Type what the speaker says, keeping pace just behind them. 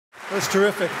That's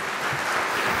terrific.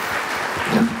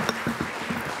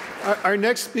 Our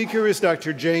next speaker is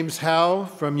Dr. James Howe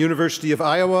from University of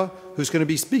Iowa, who's going to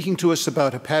be speaking to us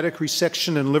about hepatic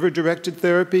resection and liver-directed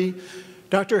therapy.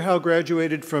 Dr. Howe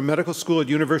graduated from medical school at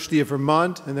University of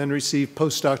Vermont and then received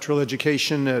postdoctoral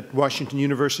education at Washington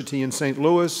University in St.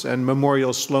 Louis and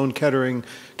Memorial Sloan Kettering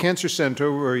Cancer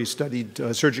Center, where he studied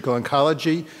surgical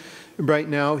oncology. Right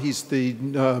now, he's the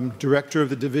director of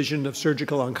the Division of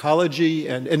Surgical Oncology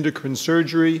and Endocrine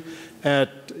Surgery at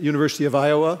University of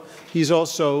Iowa. He's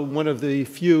also one of the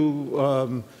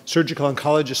few surgical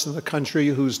oncologists in the country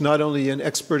who's not only an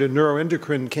expert in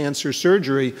neuroendocrine cancer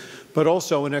surgery, but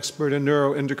also an expert in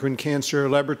neuroendocrine cancer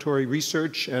laboratory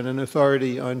research and an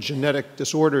authority on genetic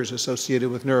disorders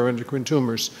associated with neuroendocrine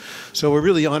tumors. So we're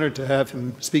really honored to have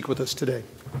him speak with us today.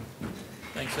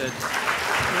 Thanks, Ed.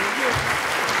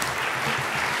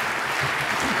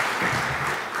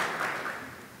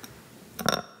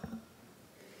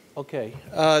 Okay.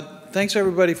 Thanks,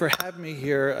 everybody, for having me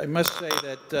here. I must say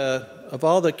that of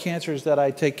all the cancers that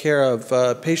I take care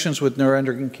of, patients with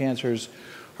neuroendocrine cancers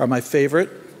are my favorite.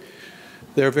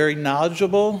 They're very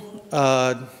knowledgeable,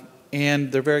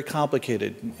 and they're very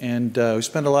complicated. And we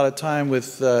spend a lot of time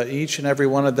with each and every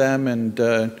one of them, and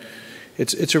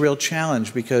it's a real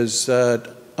challenge because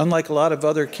unlike a lot of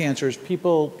other cancers,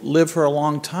 people live for a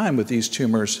long time with these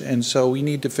tumors, and so we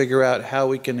need to figure out how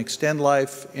we can extend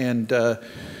life and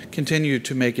continue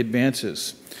to make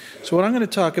advances. So what I'm going to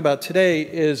talk about today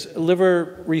is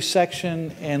liver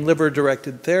resection and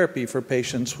liver-directed therapy for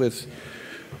patients with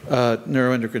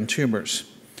neuroendocrine tumors.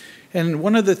 And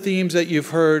one of the themes that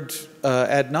you've heard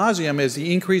ad nauseum is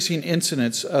the increasing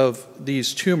incidence of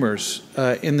these tumors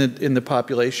in the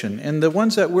population. And the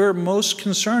ones that we're most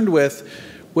concerned with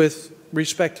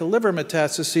respect to liver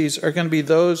metastases are going to be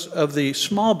those of the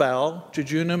small bowel,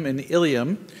 jejunum and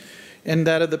ileum, and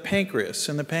that of the pancreas.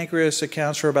 And the pancreas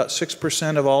accounts for about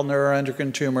 6% of all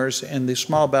neuroendocrine tumors, and the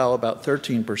small bowel about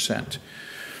 13%.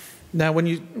 Now,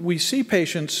 when we see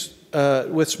patients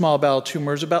with small bowel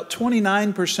tumors, about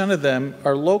 29% of them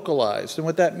are localized. And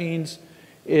what that means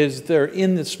is they're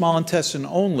in the small intestine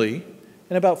only,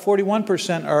 and about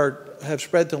 41% have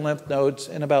spread to lymph nodes,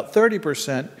 and about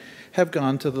 30% have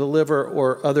gone to the liver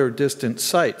or other distant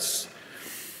sites.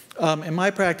 In my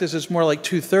practice, it's more like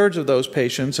 2/3 of those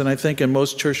patients, and I think in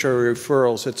most tertiary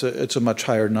referrals, it's a much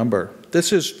higher number.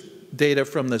 This is data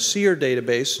from the SEER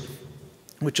database,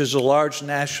 which is a large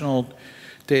national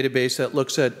database that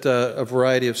looks at a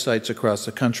variety of sites across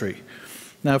the country.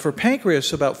 Now, for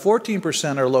pancreas, about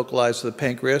 14% are localized to the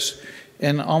pancreas,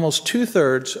 and almost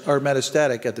 2/3 are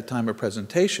metastatic at the time of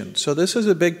presentation. So this is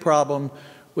a big problem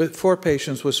for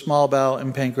patients with small bowel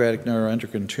and pancreatic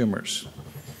neuroendocrine tumors.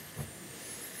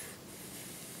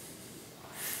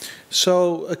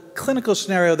 So a clinical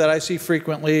scenario that I see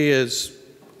frequently is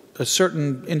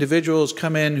certain individuals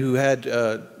come in who had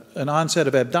an onset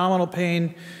of abdominal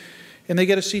pain, and they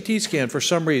get a CT scan for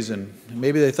some reason.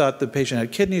 Maybe they thought the patient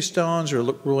had kidney stones or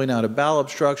ruling out a bowel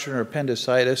obstruction or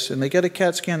appendicitis, and they get a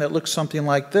CAT scan that looks something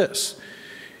like this.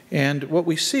 And what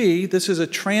we see, this is a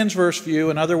transverse view.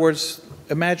 In other words,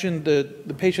 imagine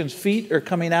the patient's feet are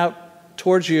coming out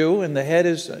towards you and the head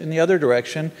is in the other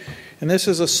direction. And this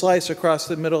is a slice across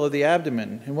the middle of the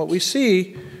abdomen. And what we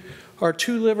see are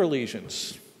 2 liver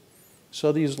lesions.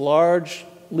 So these large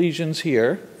lesions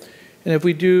here. And if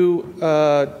we do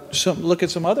look at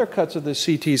some other cuts of the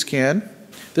CT scan,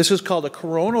 this is called a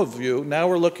coronal view. Now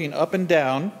we're looking up and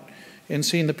down and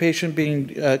seeing the patient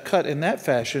being cut in that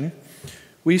fashion.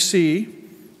 We see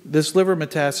this liver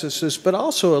metastasis, but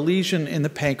also a lesion in the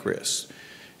pancreas.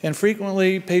 And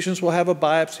frequently, patients will have a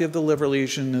biopsy of the liver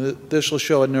lesion. This will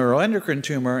show a neuroendocrine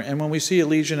tumor. And when we see a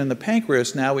lesion in the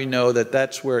pancreas, now we know that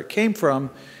that's where it came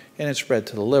from, and it spread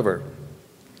to the liver.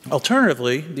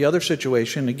 Alternatively, the other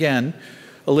situation, again,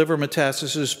 a liver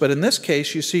metastasis, but in this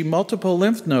case, you see multiple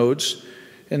lymph nodes,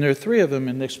 and there are 3 of them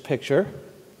in this picture,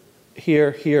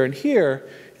 here, here, and here.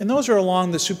 And those are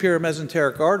along the superior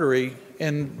mesenteric artery.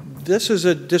 And this is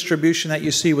a distribution that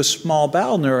you see with small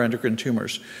bowel neuroendocrine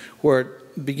tumors, where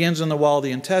it begins in the wall of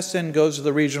the intestine, goes to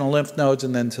the regional lymph nodes,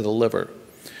 and then to the liver.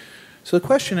 So the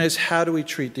question is, how do we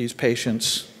treat these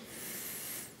patients?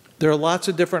 There are lots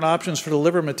of different options for the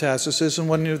liver metastasis, and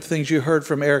one of the things you heard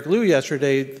from Eric Liu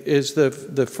yesterday is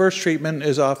the first treatment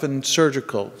is often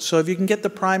surgical. So if you can get the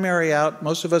primary out,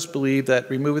 most of us believe that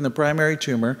removing the primary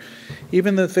tumor,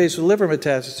 even in the face of liver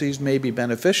metastases, may be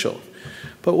beneficial.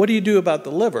 But what do you do about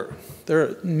the liver? There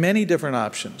are many different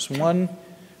options. One,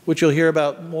 which you'll hear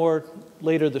about more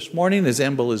later this morning, is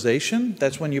embolization.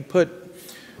 That's when you put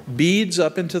beads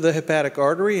up into the hepatic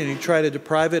artery and you try to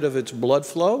deprive it of its blood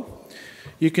flow.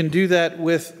 You can do that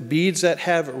with beads that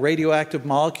have radioactive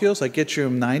molecules like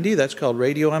yttrium-90. That's called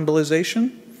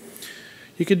radioembolization.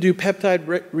 You can do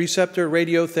peptide receptor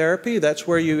radiotherapy. That's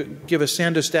where you give a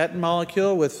sandostatin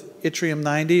molecule with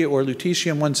yttrium-90 or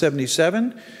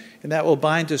lutetium-177, and that will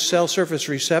bind to cell surface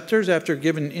receptors after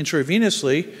given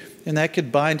intravenously, and that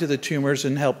could bind to the tumors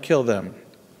and help kill them.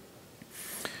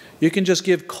 You can just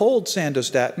give cold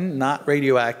sandostatin, not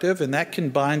radioactive, and that can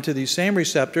bind to these same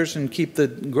receptors and keep the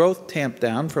growth tamped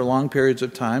down for long periods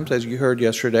of time, as you heard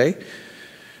yesterday.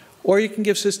 Or you can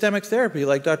give systemic therapy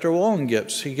like Dr. Wolin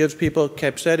gives. He gives people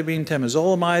capecitabine,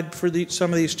 temozolomide for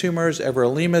some of these tumors,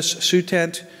 everolimus,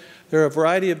 Sutent. There are a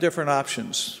variety of different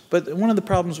options. But one of the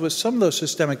problems with some of those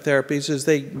systemic therapies is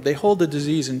they hold the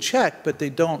disease in check, but they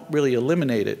don't really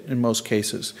eliminate it in most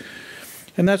cases.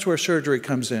 And that's where surgery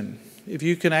comes in. If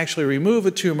you can actually remove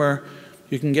a tumor,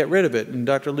 you can get rid of it. And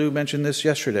Dr. Liu mentioned this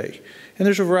yesterday. And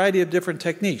there's a variety of different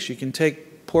techniques. You can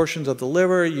take portions of the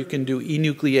liver, you can do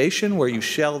enucleation, where you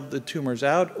shell the tumors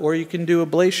out, or you can do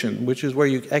ablation, which is where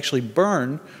you actually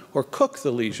burn or cook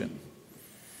the lesion.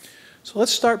 So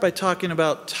let's start by talking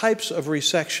about types of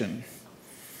resection.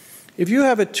 If you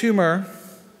have a tumor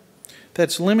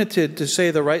that's limited to,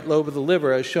 say, the right lobe of the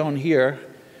liver, as shown here,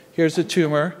 here's the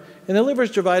tumor, and the liver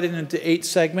is divided into 8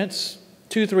 segments.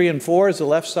 2, 3, and 4 is the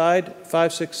left side,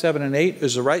 5, 6, 7, and 8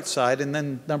 is the right side, and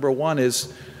then number 1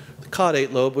 is the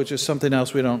caudate lobe, which is something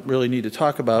else we don't really need to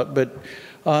talk about. But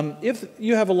if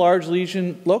you have a large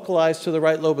lesion localized to the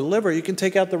right lobe of the liver, you can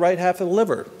take out the right half of the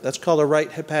liver. That's called a right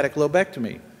hepatic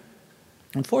lobectomy.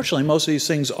 Unfortunately, most of these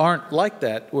things aren't like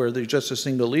that, where there's just a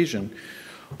single lesion.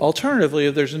 Alternatively,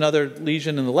 if there's another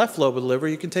lesion in the left lobe of the liver,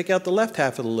 you can take out the left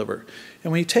half of the liver.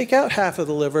 And when you take out half of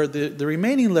the liver, the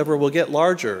remaining liver will get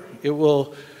larger. It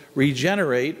will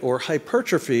regenerate or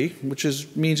hypertrophy, which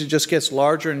means it just gets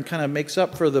larger and kind of makes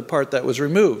up for the part that was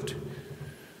removed.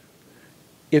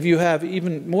 If you have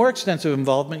even more extensive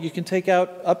involvement, you can take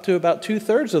out up to about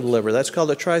 2/3 of the liver. That's called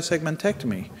a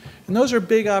trisegmentectomy. And those are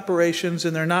big operations,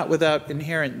 and they're not without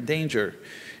inherent danger.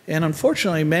 And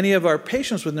unfortunately, many of our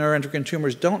patients with neuroendocrine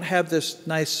tumors don't have this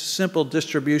nice, simple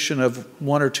distribution of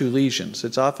 1 or 2 lesions.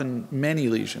 It's often many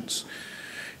lesions.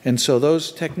 And so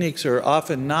those techniques are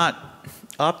often not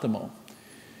optimal.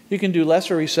 You can do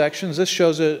lesser resections. This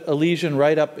shows a lesion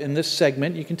right up in this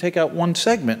segment. You can take out 1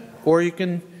 segment. Or you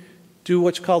can do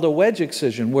what's called a wedge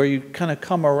excision, where you kind of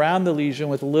come around the lesion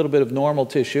with a little bit of normal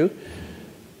tissue.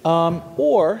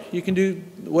 Or you can do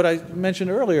what I mentioned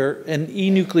earlier, an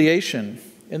enucleation.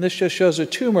 And this just shows a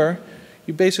tumor.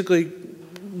 You basically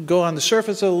go on the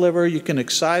surface of the liver, you can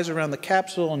excise around the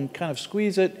capsule and kind of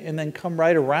squeeze it, and then come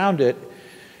right around it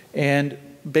and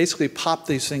basically pop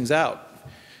these things out.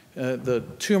 The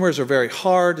tumors are very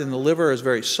hard and the liver is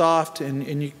very soft,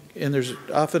 and there's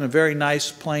often a very nice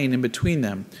plane in between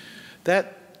them.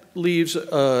 That leaves,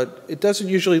 it doesn't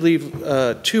usually leave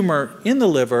a tumor in the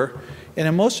liver. And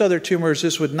in most other tumors,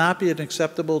 this would not be an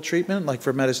acceptable treatment. Like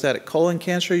for metastatic colon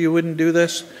cancer, you wouldn't do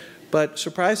this. But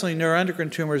surprisingly,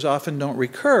 neuroendocrine tumors often don't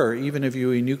recur, even if you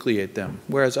enucleate them,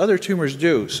 whereas other tumors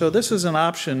do. So this is an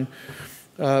option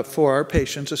for our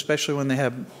patients, especially when they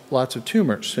have lots of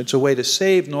tumors. It's a way to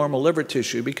save normal liver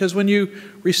tissue, because when you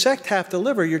resect half the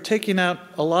liver, you're taking out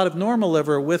a lot of normal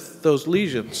liver with those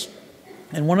lesions.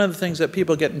 And one of the things that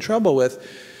people get in trouble with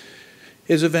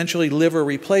is eventually liver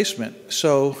replacement.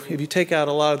 So if you take out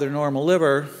a lot of their normal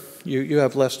liver, you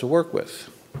have less to work with.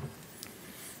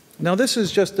 Now this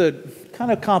is just a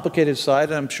kind of complicated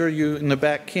slide. I'm sure you in the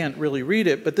back can't really read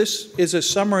it, but this is a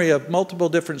summary of multiple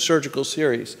different surgical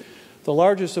series. The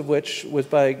largest of which was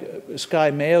by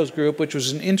Sky Mayo's group, which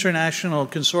was an international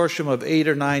consortium of 8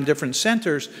 or 9 different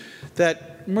centers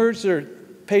that merged their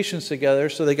patients together,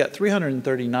 so they got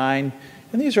 339.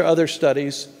 And these are other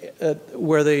studies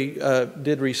where they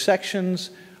did resections.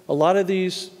 A lot of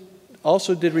these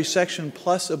also did resection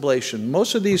plus ablation.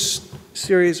 Most of these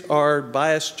series are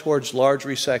biased towards large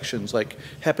resections, like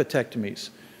hepatectomies.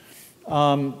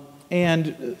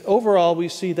 And overall, we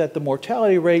see that the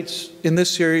mortality rates in these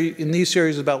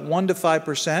series is about 1 to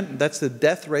 5%. That's the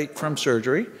death rate from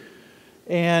surgery.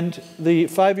 And the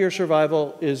 5-year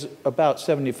survival is about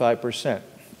 75%.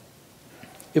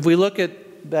 If we look at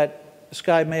that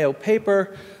Sky Mayo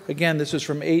paper, again, this is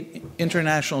from 8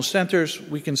 international centers,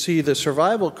 we can see the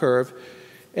survival curve.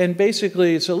 And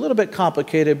basically, it's a little bit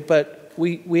complicated, but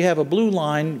we have a blue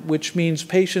line, which means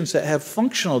patients that have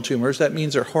functional tumors. That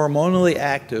means they're hormonally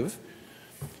active.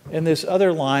 And this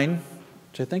other line,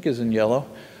 which I think is in yellow,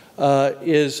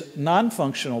 is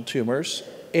non-functional tumors.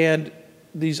 And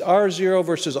these R0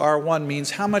 versus R1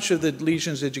 means how much of the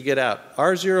lesions did you get out.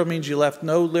 R0 means you left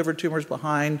no liver tumors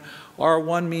behind.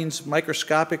 R1 means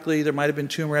microscopically there might have been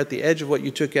tumor at the edge of what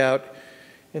you took out.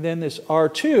 And then this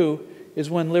R2 is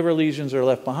when liver lesions are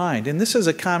left behind. And this is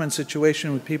a common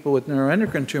situation with people with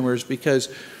neuroendocrine tumors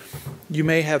because you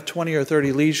may have 20 or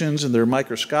 30 lesions and they're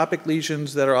microscopic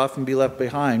lesions that are often be left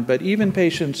behind. But even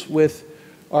patients with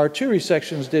R2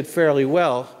 resections did fairly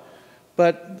well.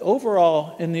 But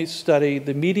overall in this study,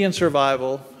 the median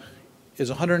survival is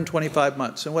 125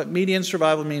 months. And what median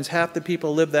survival means, half the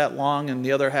people live that long and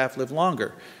the other half live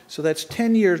longer. So that's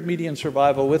 10 years median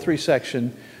survival with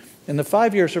resection. And the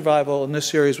 5-year survival in this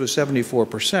series was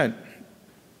 74%.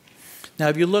 Now,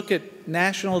 if you look at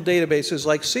national databases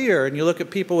like SEER and you look at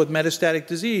people with metastatic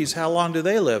disease, how long do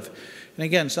they live? And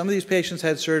again, some of these patients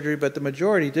had surgery, but the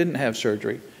majority didn't have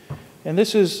surgery. And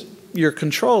this is your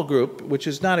control group, which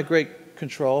is not a great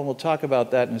control, and we'll talk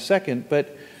about that in a second.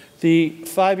 But the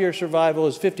 5-year survival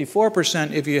is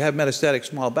 54% if you have metastatic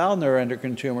small bowel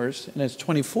neuroendocrine tumors, and it's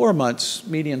 24 months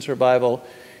median survival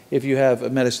if you have a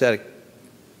metastatic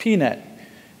PNET.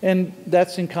 And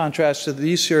that's in contrast to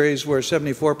these series where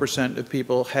 74% of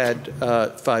people had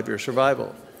 5-year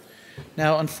survival.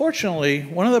 Now, unfortunately,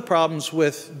 one of the problems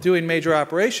with doing major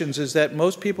operations is that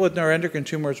most people with neuroendocrine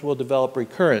tumors will develop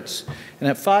recurrence. And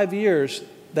at 5 years,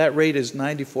 that rate is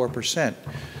 94%.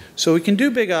 So we can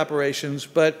do big operations,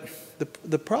 but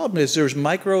the problem is there's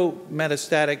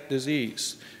micrometastatic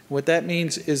disease. What that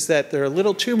means is that there are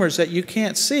little tumors that you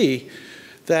can't see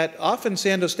that often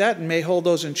sandostatin may hold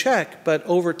those in check, but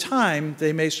over time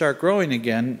they may start growing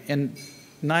again. And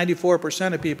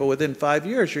 94% of people within 5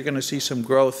 years, you're going to see some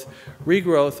growth,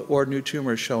 regrowth, or new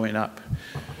tumors showing up.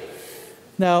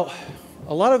 Now,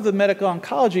 a lot of the medical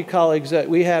oncology colleagues that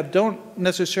we have don't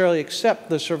necessarily accept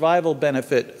the survival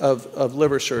benefit of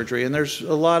liver surgery. And there's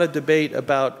a lot of debate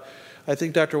about, I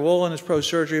think Dr. Wolin is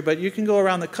pro-surgery, but you can go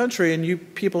around the country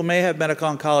and people may have medical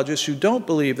oncologists who don't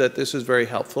believe that this is very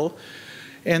helpful.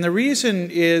 And the reason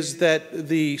is that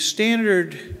the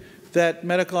standard that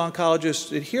medical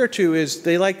oncologists adhere to is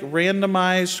they like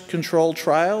randomized controlled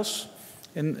trials.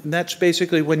 And that's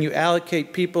basically when you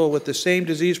allocate people with the same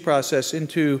disease process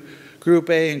into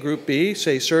group A and group B,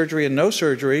 say surgery and no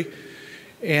surgery,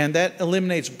 and that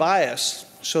eliminates bias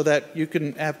so that you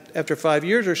can, after 5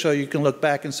 years or so, you can look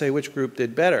back and say which group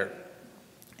did better,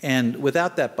 and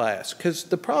without that bias. Because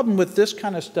the problem with this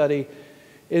kind of study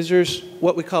is there's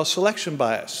what we call selection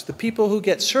bias. The people who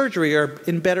get surgery are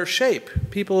in better shape.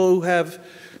 People who have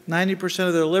 90%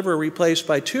 of their liver replaced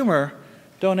by tumor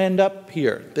don't end up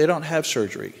here. They don't have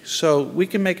surgery. So we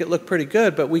can make it look pretty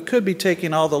good, but we could be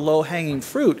taking all the low-hanging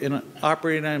fruit and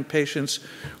operating on patients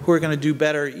who are going to do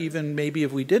better even maybe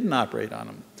if we didn't operate on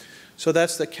them. So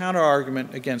that's the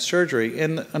counter-argument against surgery.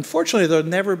 And unfortunately, there'll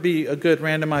never be a good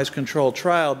randomized controlled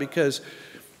trial because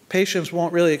patients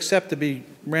won't really accept to be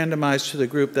randomized to the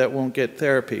group that won't get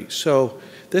therapy. So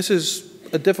this is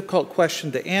a difficult question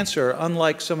to answer,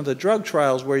 unlike some of the drug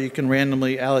trials where you can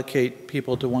randomly allocate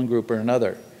people to one group or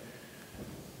another.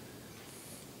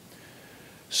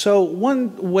 So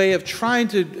one way of trying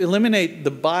to eliminate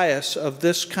the bias of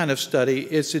this kind of study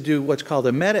is to do what's called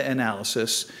a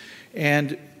meta-analysis.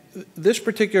 And this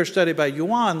particular study by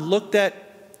Yuan looked at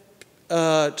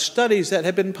studies that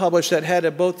had been published that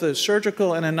had both a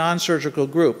surgical and a non-surgical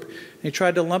group. He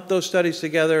tried to lump those studies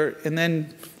together and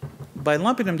then, by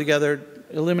lumping them together,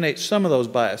 eliminate some of those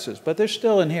biases, but there's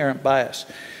still inherent bias.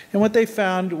 And what they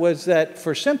found was that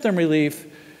for symptom relief,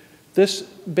 this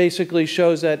basically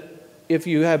shows that if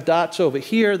you have dots over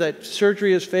here, that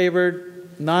surgery is favored,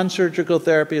 non-surgical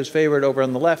therapy is favored over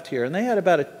on the left here. And they had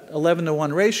about an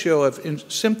 11-to-1 ratio of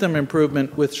symptom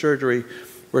improvement with surgery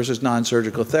versus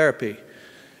non-surgical therapy.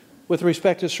 With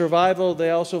respect to survival,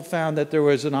 they also found that there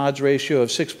was an odds ratio of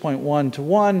 6.1 to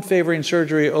 1 favoring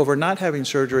surgery over not having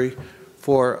surgery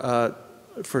for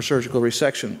surgical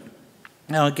resection.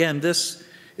 Now again, this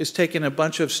is taking a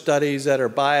bunch of studies that are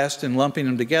biased and lumping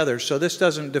them together, so this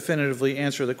doesn't definitively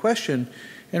answer the question,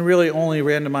 and really only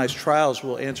randomized trials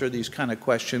will answer these kind of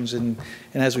questions, and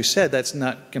as we said, that's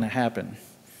not going to happen.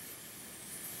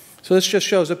 So this just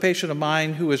shows a patient of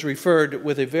mine who was referred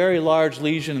with a very large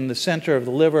lesion in the center of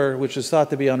the liver, which is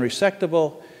thought to be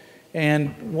unresectable.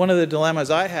 And one of the dilemmas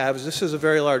I have is this is a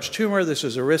very large tumor, this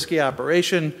is a risky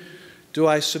operation. Do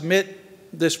I submit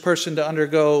this person to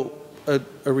undergo a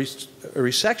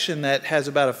resection that has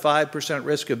about a 5%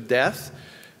 risk of death,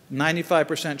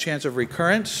 95% chance of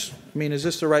recurrence? I mean, is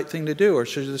this the right thing to do, or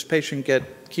should this patient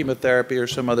get chemotherapy or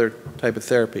some other type of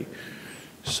therapy?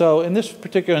 So in this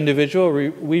particular individual,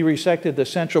 we resected the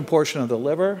central portion of the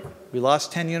liver. We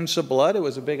lost 10 units of blood. It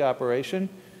was a big operation.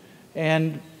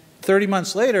 And 30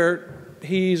 months later,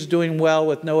 he's doing well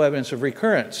with no evidence of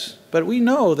recurrence. But we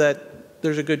know that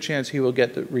there's a good chance he will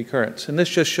get the recurrence. And this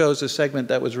just shows the segment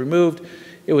that was removed.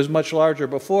 It was much larger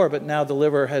before, but now the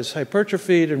liver has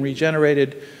hypertrophied and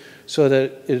regenerated so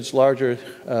that it's larger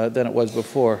than it was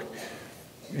before.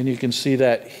 And you can see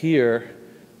that here.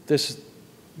 This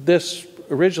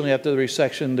originally, after the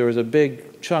resection, there was a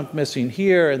big chunk missing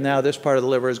here, and now this part of the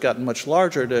liver has gotten much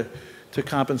larger to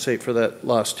compensate for that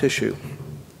lost tissue.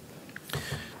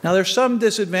 Now, there's some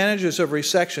disadvantages of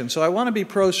resection. So I want to be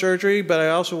pro-surgery, but I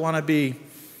also want to be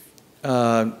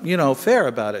fair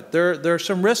about it. There are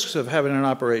some risks of having an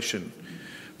operation.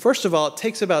 First of all, it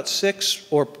takes about 6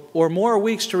 or more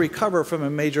weeks to recover from a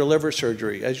major liver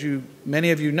surgery. As many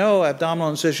of you know, abdominal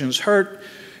incisions hurt,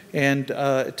 and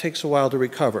it takes a while to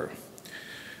recover.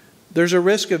 There's a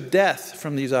risk of death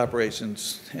from these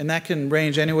operations, and that can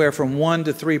range anywhere from 1%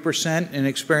 to 3% in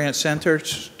experienced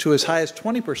centers to as high as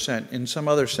 20% in some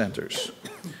other centers.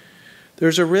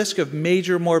 There's a risk of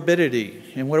major morbidity,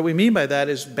 and what we mean by that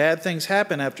is bad things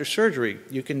happen after surgery.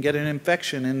 You can get an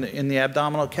infection in the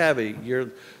abdominal cavity.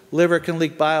 Your liver can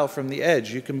leak bile from the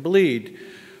edge. You can bleed.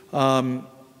 Many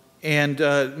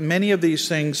of these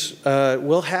things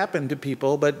will happen to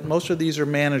people, but most of these are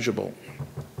manageable.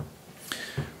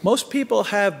 Most people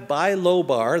have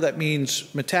bilobar, that means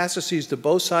metastases to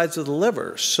both sides of the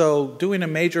liver. So doing a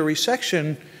major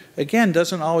resection, again,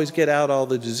 doesn't always get out all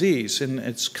the disease, and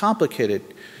it's complicated.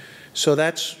 So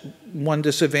that's one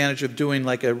disadvantage of doing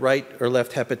like a right or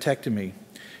left hepatectomy.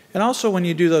 And also when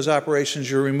you do those operations,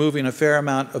 you're removing a fair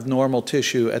amount of normal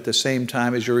tissue at the same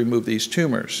time as you remove these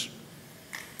tumors.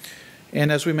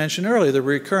 And as we mentioned earlier, the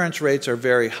recurrence rates are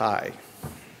very high.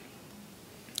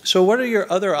 So what are your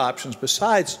other options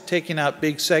besides taking out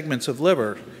big segments of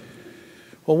liver?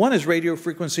 Well, one is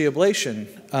radiofrequency ablation.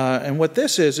 And what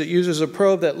this is, it uses a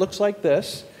probe that looks like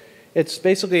this. It's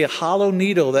basically a hollow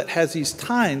needle that has these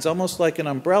tines, almost like an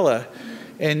umbrella.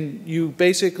 And you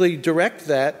basically direct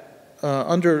that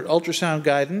under ultrasound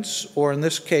guidance, or in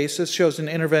this case, this shows an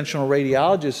interventional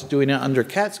radiologist doing it under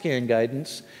CAT scan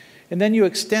guidance. And then you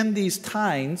extend these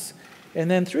tines, and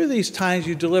then through these tines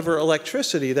you deliver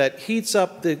electricity that heats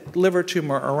up the liver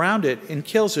tumor around it and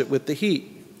kills it with the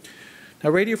heat. Now,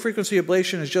 radiofrequency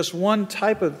ablation is just one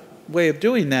type of way of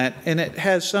doing that, and it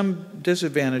has some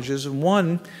disadvantages. And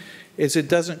one is it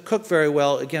doesn't cook very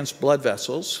well against blood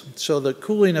vessels. So the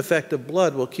cooling effect of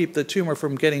blood will keep the tumor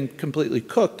from getting completely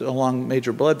cooked along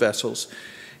major blood vessels.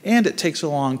 And it takes a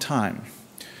long time.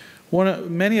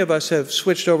 Many of us have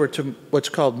switched over to what's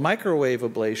called microwave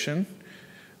ablation,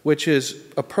 which is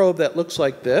a probe that looks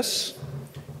like this.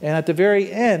 And at the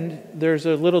very end, there's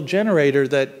a little generator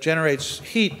that generates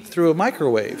heat through a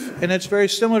microwave. And it's very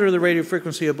similar to the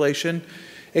radiofrequency ablation,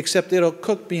 except it'll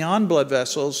cook beyond blood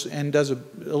vessels and does a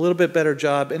little bit better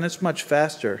job, and it's much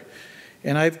faster.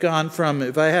 And I've gone from,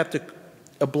 if I have to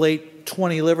ablate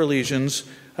 20 liver lesions,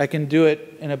 I can do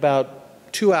it in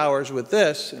about 2 hours with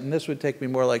this, and this would take me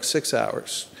more like 6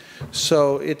 hours.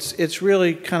 So it's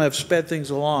really kind of sped things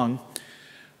along.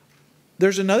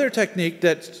 There's another technique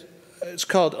that's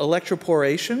called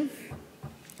electroporation,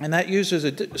 and that uses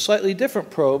a slightly different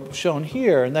probe shown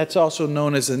here, and that's also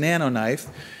known as a nanoknife.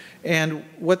 And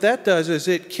what that does is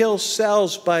it kills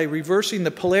cells by reversing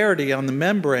the polarity on the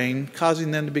membrane,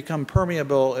 causing them to become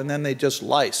permeable, and then they just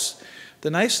lyse. The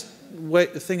nice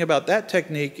thing about that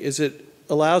technique is it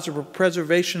allows the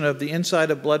preservation of the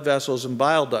inside of blood vessels and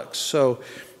bile ducts. So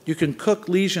you can cook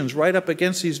lesions right up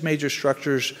against these major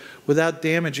structures without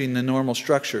damaging the normal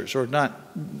structures, or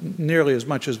not nearly as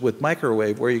much as with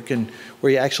microwave, where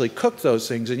you actually cook those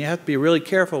things. And you have to be really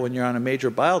careful when you're on a major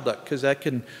bile duct, because that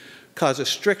can cause a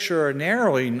stricture or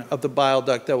narrowing of the bile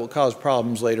duct that will cause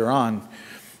problems later on.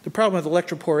 The problem with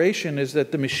electroporation is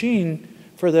that the machine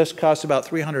for this costs about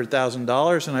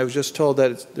 $300,000, and I was just told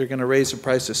that they're going to raise the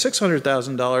price to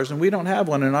 $600,000, and we don't have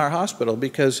one in our hospital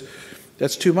because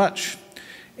that's too much.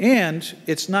 And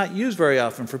it's not used very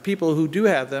often. For people who do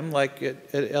have them, like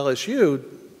at LSU,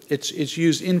 it's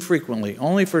used infrequently,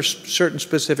 only for certain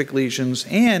specific lesions,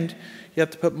 and you have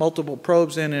to put multiple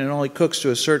probes in, and it only cooks to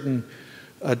a certain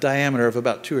diameter of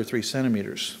about 2 or 3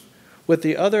 centimeters. With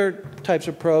the other types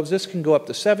of probes, this can go up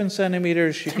to 7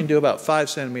 centimeters. You can do about 5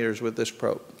 centimeters with this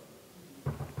probe.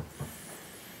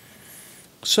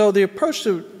 So the approach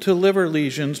to liver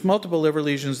lesions, multiple liver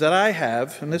lesions that I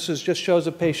have, and this just shows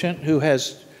a patient who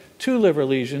has 2 liver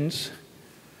lesions,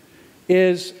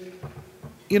 is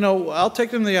you know, I'll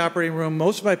take them to the operating room.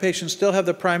 Most of my patients still have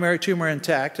the primary tumor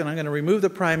intact, and I'm going to remove the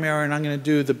primary, and I'm going to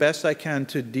do the best I can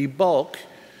to debulk.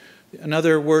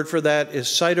 Another word for that is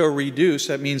cytoreduce.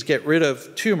 That means get rid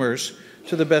of tumors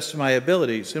to the best of my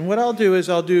abilities. And what I'll do is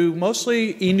I'll do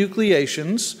mostly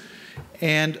enucleations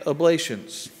and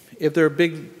ablations. If they're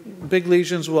big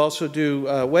lesions, we'll also do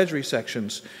wedge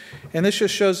resections. And this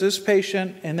just shows this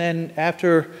patient, and then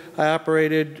after I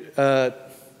operated,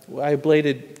 I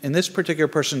ablated, in this particular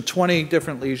person, 20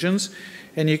 different lesions.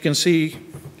 And you can see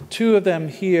 2 of them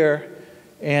here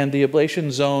and the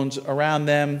ablation zones around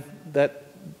them.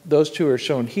 Those 2 are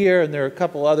shown here, and there are a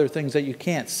couple other things that you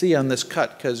can't see on this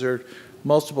cut because there are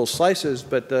multiple slices,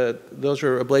 but those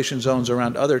are ablation zones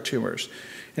around other tumors.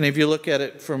 And if you look at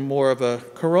it from more of a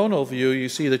coronal view, you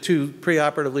see the 2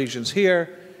 preoperative lesions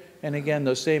here, and again,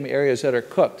 those same areas that are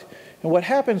cooked. And what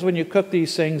happens when you cook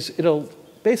these things, it'll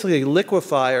basically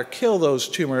liquefy or kill those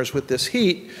tumors with this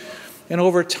heat, and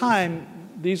over time,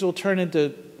 these will turn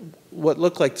into what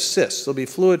look like cysts. They'll be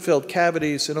fluid-filled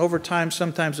cavities, and over time,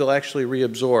 sometimes they'll actually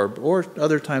reabsorb, or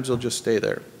other times they'll just stay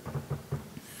there.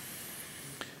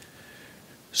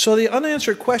 So the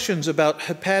unanswered questions about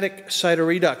hepatic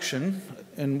cytoreduction,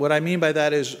 and what I mean by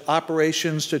that is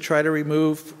operations to try to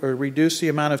remove or reduce the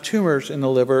amount of tumors in the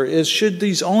liver, is should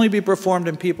these only be performed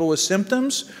in people with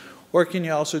symptoms, or can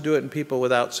you also do it in people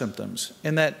without symptoms?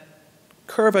 And that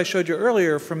curve I showed you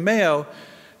earlier from Mayo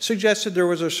suggested there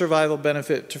was a survival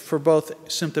benefit for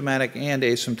both symptomatic and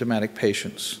asymptomatic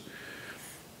patients.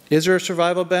 Is there a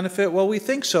survival benefit? Well, we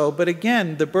think so, but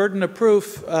again, the burden of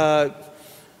proof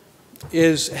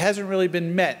hasn't really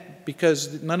been met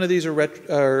because none of these are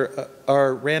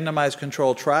randomized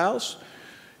controlled trials,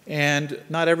 and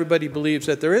not everybody believes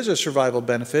that there is a survival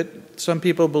benefit. Some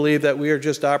people believe that we are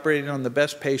just operating on the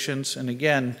best patients, and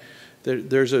again,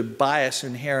 there's a bias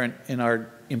inherent in our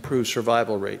improved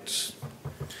survival rates.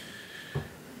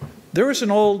 There was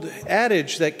an old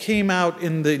adage that came out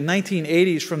in the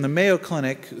 1980s from the Mayo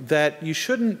Clinic that you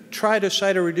shouldn't try to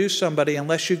cytoreduce somebody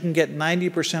unless you can get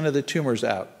 90% of the tumors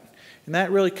out. And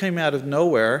that really came out of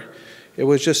nowhere. It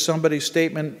was just somebody's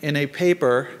statement in a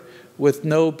paper with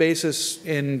no basis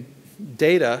in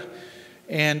data,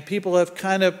 and people have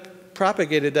kind of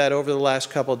propagated that over the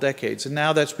last couple of decades, and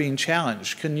now that's being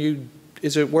challenged.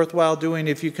 Is it worthwhile doing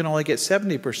if you can only get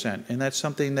 70%? And that's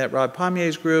something that Rob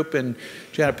Pommier's group and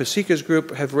Janet Pasica's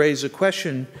group have raised a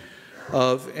question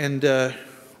of, and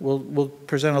we'll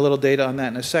present a little data on that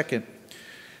in a second.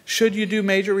 Should you do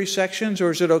major resections, or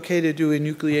is it okay to do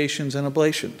enucleations and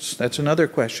ablations? That's another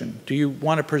question. Do you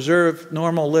want to preserve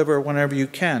normal liver whenever you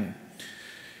can?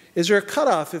 Is there a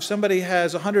cutoff? If somebody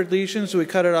has 100 lesions, do we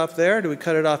cut it off there? Do we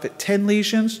cut it off at 10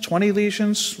 lesions, 20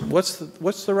 lesions? What's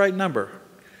the right number?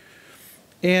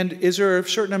 And is there a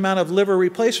certain amount of liver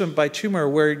replacement by tumor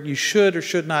where you should or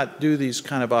should not do these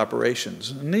kind of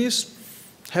operations? And these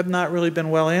have not really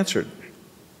been well answered.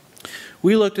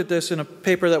 We looked at this in a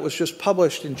paper that was just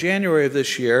published in January of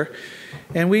this year,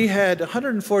 and we had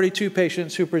 142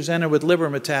 patients who presented with liver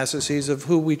metastases, of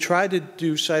who we tried to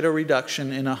do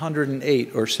cytoreduction in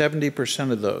 108, or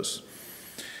 70% of those.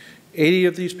 80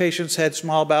 of these patients had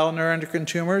small bowel neuroendocrine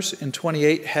tumors, and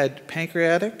 28 had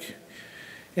pancreatic.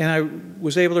 And I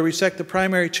was able to resect the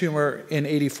primary tumor in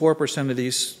 84% of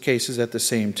these cases at the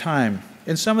same time.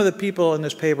 And some of the people in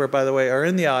this paper, by the way, are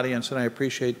in the audience, and I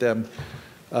appreciate them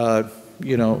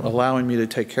allowing me to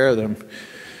take care of them.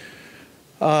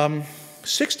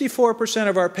 64%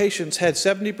 of our patients had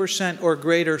 70% or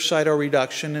greater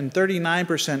cytoreduction, and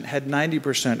 39% had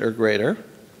 90% or greater.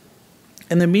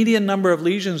 And the median number of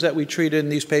lesions that we treated in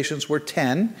these patients were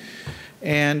 10.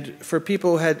 And for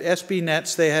people who had SB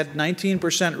nets, they had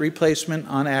 19% replacement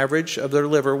on average of their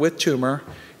liver with tumor.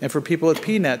 And for people with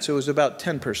P nets, it was about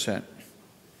 10%.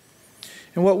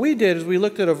 And what we did is we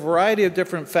looked at a variety of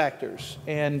different factors.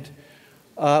 And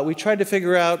we tried to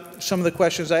figure out some of the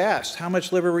questions I asked. How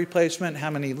much liver replacement, how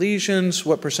many lesions,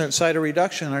 what percent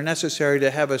cytoreduction are necessary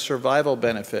to have a survival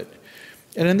benefit?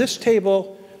 And in this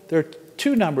table, there are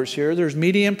 2 numbers here. There's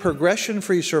median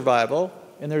progression-free survival,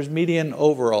 and there's median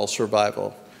overall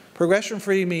survival.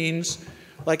 Progression-free means,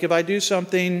 like if I do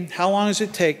something, how long does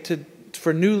it take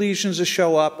for new lesions to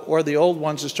show up or the old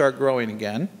ones to start growing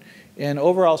again? And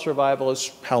overall survival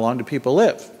is how long do people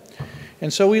live?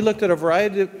 And so we looked at a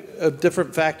variety of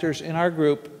different factors in our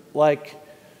group, like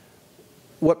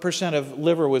what percent of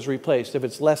liver was replaced, if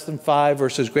it's less than 5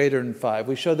 versus greater than 5.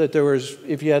 We showed that there was,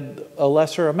 if you had a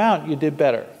lesser amount, you did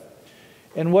better.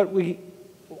 And what we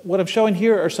what I'm showing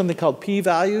here are something called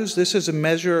p-values. This is a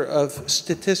measure of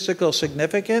statistical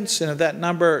significance, and if that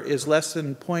number is less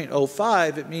than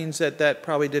 0.05, it means that that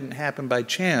probably didn't happen by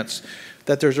chance,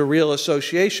 that there's a real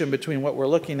association between what we're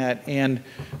looking at and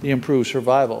the improved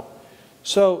survival.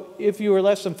 So if you were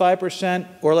less than 5%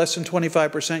 or less than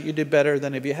 25%, you did better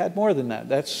than if you had more than that.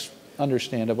 That's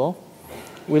understandable.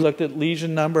 We looked at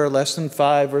lesion number, less than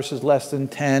 5 versus less than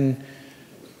 10.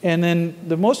 And then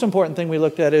the most important thing we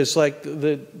looked at is like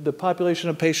the population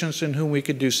of patients in whom we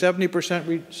could do 70%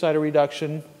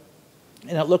 cytoreduction,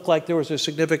 and it looked like there was a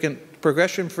significant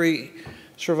progression-free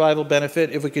survival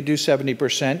benefit if we could do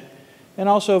 70%, and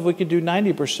also if we could do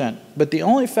 90%. But the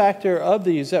only factor of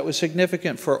these that was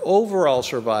significant for overall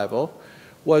survival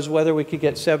was whether we could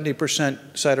get 70%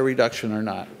 cytoreduction or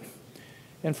not.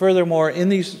 And furthermore, in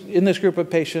this group of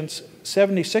patients,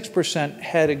 76%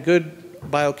 had a good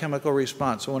biochemical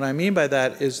response. So what I mean by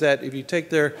that is that if you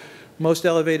take their most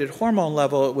elevated hormone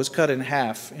level, it was cut in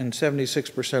half in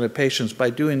 76% of patients by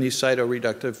doing these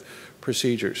cytoreductive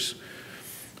procedures.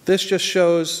 This just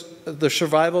shows the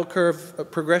survival curve,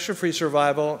 progression-free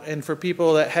survival, and for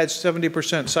people that had 70%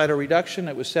 cytoreduction,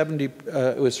 it was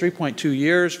 3.2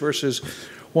 years versus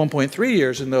 1.3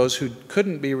 years in those who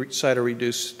couldn't be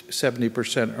cytoreduced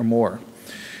 70% or more.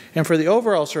 And for the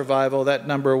overall survival, that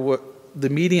number, the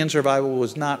median survival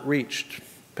was not reached.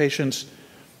 Patients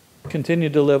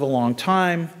continued to live a long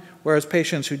time, whereas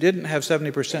patients who didn't have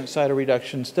 70%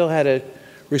 cytoreduction still had a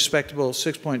respectable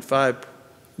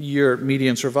 6.5-year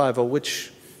median survival,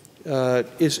 which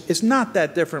is not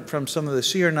that different from some of the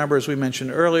SEER numbers we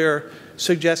mentioned earlier,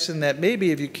 suggesting that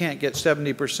maybe if you can't get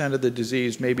 70% of the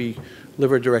disease, maybe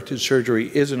liver-directed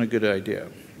surgery isn't a good idea.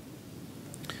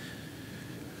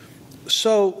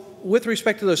 So with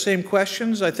respect to those same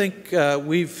questions, I think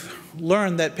we've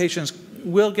learned that patients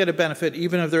will get a benefit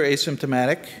even if they're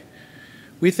asymptomatic.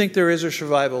 We think there is a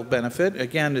survival benefit.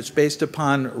 Again, it's based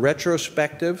upon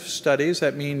retrospective studies.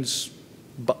 That means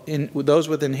those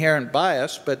with inherent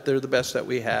bias, but they're the best that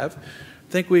we have.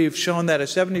 I think we've shown that a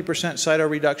 70%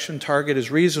 cytoreduction target is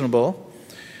reasonable,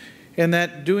 and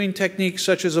that doing techniques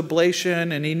such as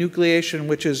ablation and enucleation,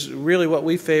 which is really what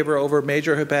we favor over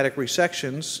major hepatic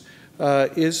resections,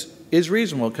 is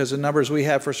reasonable because the numbers we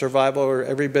have for survival are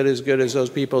every bit as good as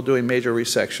those people doing major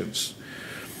resections.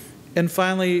 And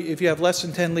finally, if you have less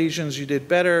than 10 lesions, you did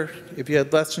better. If you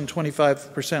had less than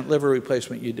 25% liver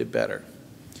replacement, you did better.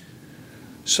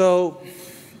 So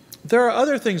there are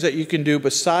other things that you can do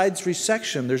besides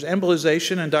resection. There's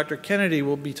embolization, and Dr. Kennedy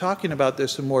will be talking about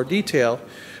this in more detail,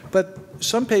 but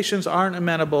some patients aren't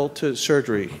amenable to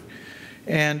surgery.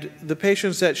 And the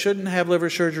patients that shouldn't have liver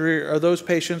surgery are those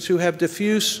patients who have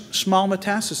diffuse small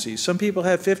metastases. Some people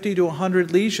have 50 to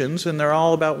 100 lesions, and they're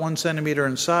all about 1 centimeter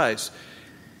in size.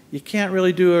 You can't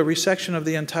really do a resection of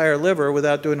the entire liver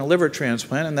without doing a liver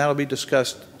transplant, and that'll be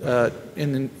discussed by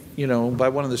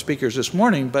one of the speakers this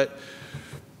morning. But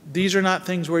these are not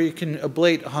things where you can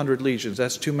ablate 100 lesions.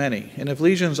 That's too many. And if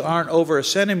lesions aren't over 1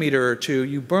 centimeter or 2,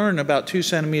 you burn about 2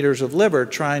 centimeters of liver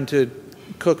trying to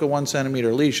cook a 1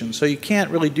 centimeter lesion. So you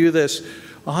can't really do this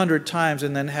 100 times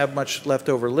and then have much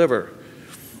leftover liver.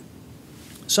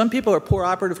 Some people are poor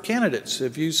operative candidates.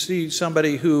 If you see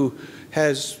somebody who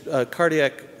has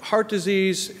cardiac heart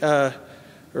disease or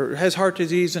has heart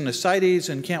disease and ascites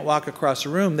and can't walk across the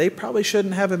room, they probably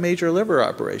shouldn't have a major liver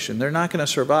operation. They're not going to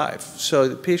survive. So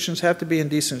the patients have to be in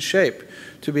decent shape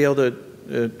to be able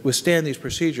to withstand these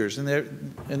procedures.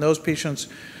 And in those patients,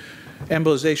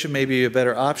 embolization may be a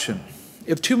better option.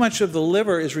 If too much of the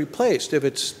liver is replaced, if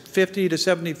it's 50 to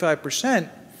 75%,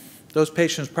 those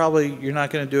patients probably, you're not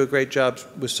going to do a great job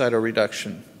with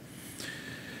cytoreduction.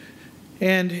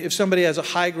 And if somebody has a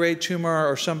high-grade tumor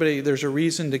or there's a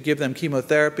reason to give them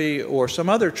chemotherapy or some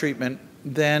other treatment,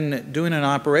 then doing an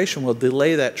operation will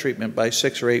delay that treatment by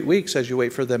 6 or 8 weeks as you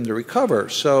wait for them to recover.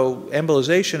 So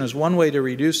embolization is one way to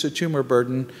reduce the tumor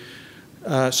burden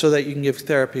so that you can give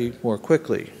therapy more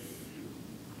quickly.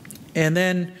 And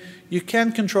then you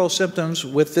can control symptoms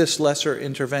with this lesser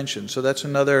intervention. So that's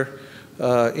another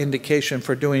indication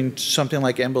for doing something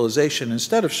like embolization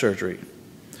instead of surgery.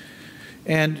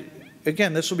 And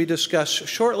again, this will be discussed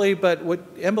shortly, but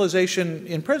what embolization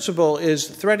in principle is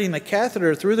threading the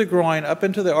catheter through the groin up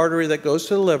into the artery that goes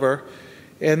to the liver.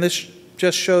 And this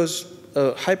just shows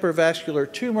a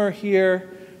hypervascular tumor here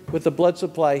with the blood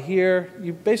supply here.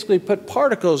 You basically put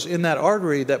particles in that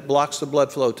artery that blocks the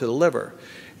blood flow to the liver.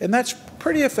 And that's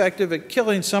pretty effective at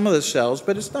killing some of the cells,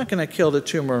 but it's not going to kill the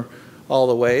tumor all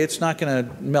the way. It's not going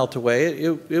to melt away.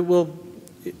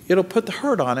 It'll put the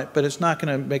hurt on it, but it's not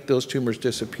going to make those tumors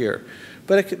disappear.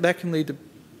 But that can lead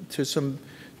to some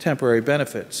temporary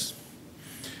benefits.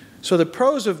 So the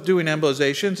pros of doing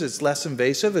embolizations, it's less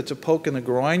invasive. It's a poke in the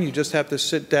groin. You just have to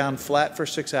sit down flat for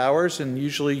 6 hours, and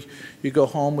usually you go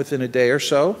home within a day or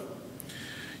so.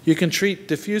 You can treat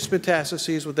diffuse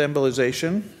metastases with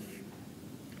embolization,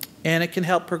 and it can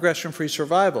help progression-free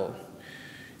survival.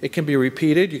 It can be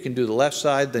repeated. You can do the left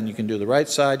side, then you can do the right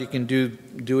side. You can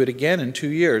do it again in 2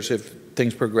 years if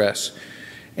things progress.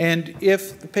 And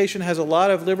if the patient has a lot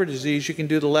of liver disease, you can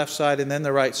do the left side and then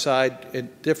the right side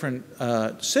at different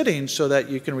sittings so that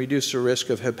you can reduce the risk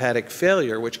of hepatic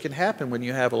failure, which can happen when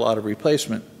you have a lot of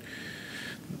replacement.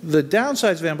 The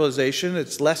downsides of embolization,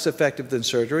 it's less effective than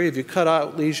surgery. If you cut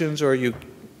out lesions or you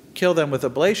kill them with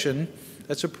ablation,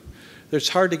 it's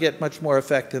hard to get much more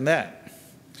effect than that.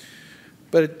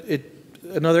 But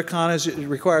another con is it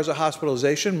requires a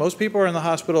hospitalization. Most people are in the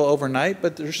hospital overnight,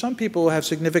 but there's some people who have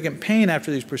significant pain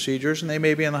after these procedures, and they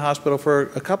may be in the hospital for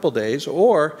a couple days.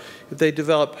 Or if they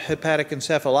develop hepatic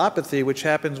encephalopathy, which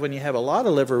happens when you have a lot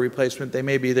of liver replacement, they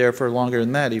may be there for longer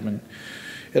than that even.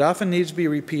 It often needs to be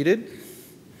repeated.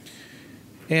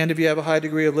 And if you have a high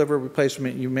degree of liver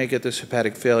replacement, you may get this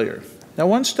hepatic failure. Now,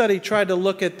 one study tried to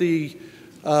look at the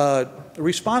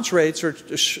response rates or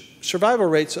survival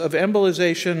rates of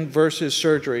embolization versus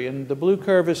surgery. And the blue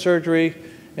curve is surgery,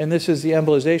 and this is the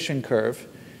embolization curve.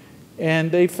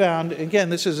 And they found, again,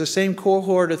 this is the same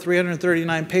cohort of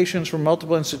 339 patients from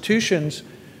multiple institutions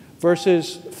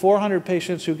versus 400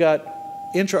 patients who got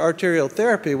intra-arterial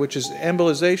therapy, which is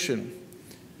embolization.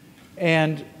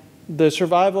 And the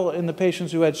survival in the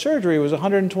patients who had surgery was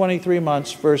 123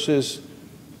 months versus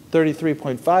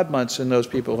 33.5 months in those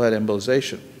people who had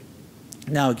embolization.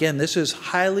 Now, again, this is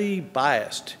highly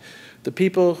biased. The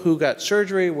people who got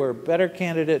surgery were better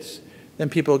candidates than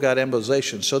people who got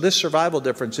embolization. So this survival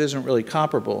difference isn't really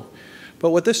comparable. But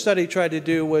what this study tried to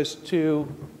do was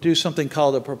to do something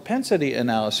called a propensity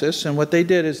analysis. And what they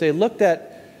did is they looked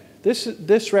at,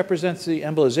 this represents the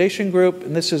embolization group,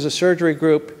 and this is a surgery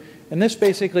group. And this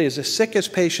basically is the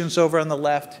sickest patients over on the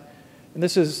left. And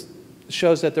this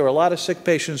shows that there were a lot of sick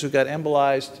patients who got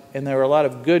embolized, and there were a lot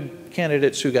of good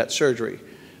candidates who got surgery.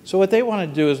 So what they wanted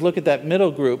to do is look at that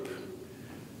middle group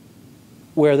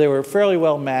where they were fairly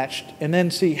well matched, and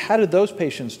then see how did those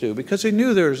patients do, because they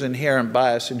knew there was inherent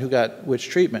bias in who got which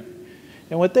treatment.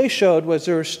 And what they showed was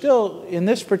there was still, in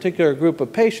this particular group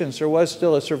of patients, there was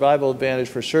still a survival advantage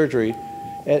for surgery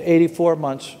at 84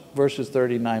 months versus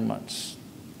 39 months.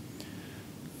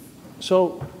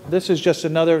 So this is just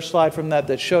another slide from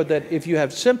that showed that if you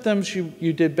have symptoms,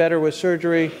 you did better with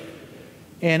surgery.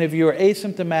 And if you were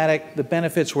asymptomatic, the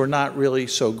benefits were not really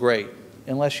so great,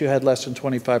 unless you had less than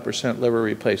 25% liver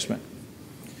replacement.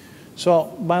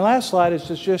 So my last slide is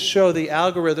to just show the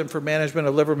algorithm for management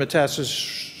of liver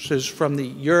metastasis from the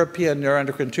European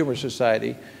Neuroendocrine Tumor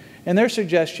Society. And their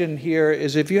suggestion here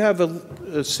is if you have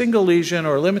a single lesion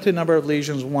or a limited number of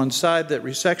lesions on one side, that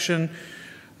resection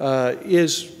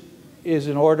is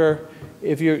in order.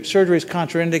 If your surgery is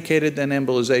contraindicated, then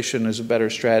embolization is a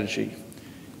better strategy.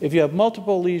 If you have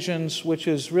multiple lesions, which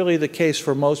is really the case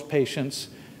for most patients,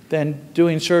 then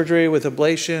doing surgery with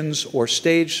ablations or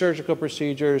staged surgical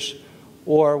procedures,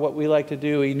 or what we like to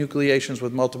do, enucleations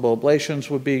with multiple ablations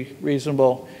would be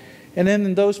reasonable. And then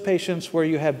in those patients where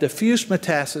you have diffuse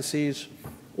metastases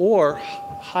or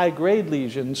high-grade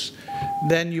lesions,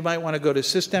 then you might want to go to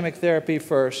systemic therapy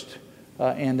first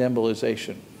and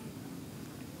embolization.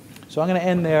 So I'm going to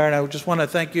end there, and I just want to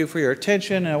thank you for your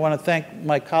attention, and I want to thank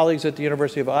my colleagues at the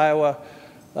University of Iowa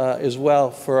as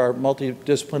well for our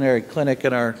multidisciplinary clinic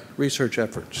and our research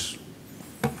efforts.